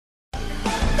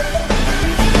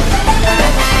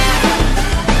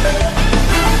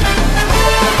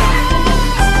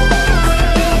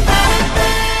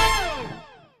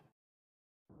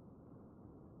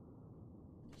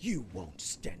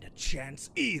chance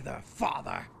either,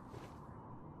 Father.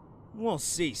 We'll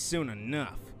see soon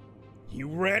enough. You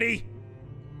ready?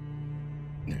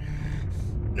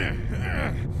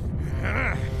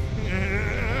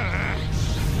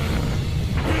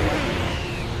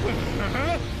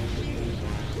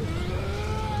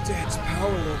 Dad's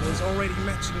power level is already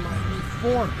matching my new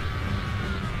form.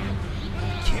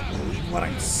 I can't believe what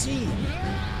I'm seeing.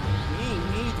 Me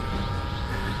neither.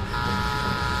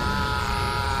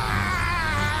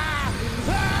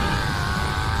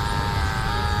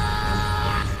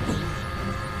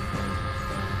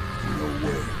 No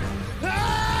way.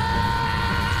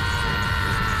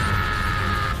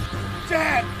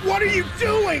 Dad, what are you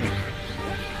doing?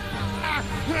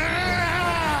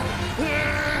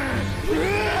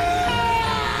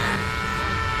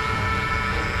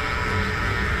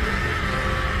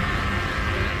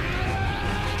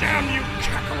 Damn you,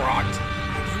 Kakarot!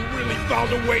 Have you really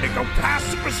found a way to go past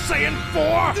Super Saiyan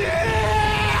 4?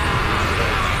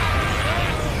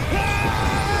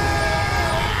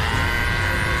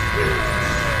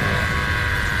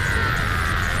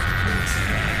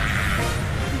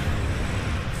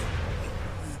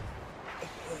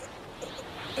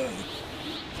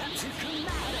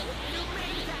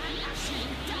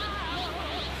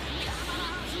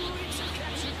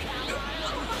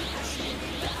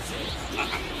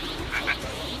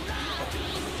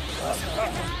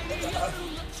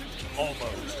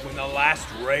 Almost when the last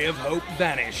ray of hope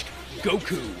vanished,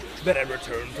 Goku, that had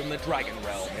returned from the Dragon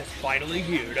Realm, is finally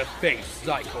here to face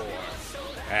Zycor.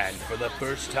 And for the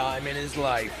first time in his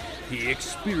life, he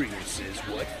experiences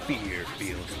what fear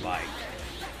feels like.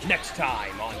 Next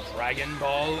time on Dragon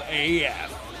Ball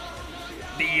AF,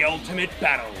 the ultimate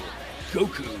battle,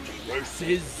 Goku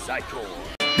versus Zycor.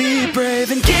 Be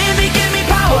brave and give me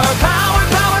power, power,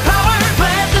 power, power.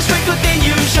 Let the strength within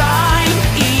you shine,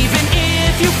 even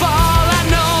if you fall.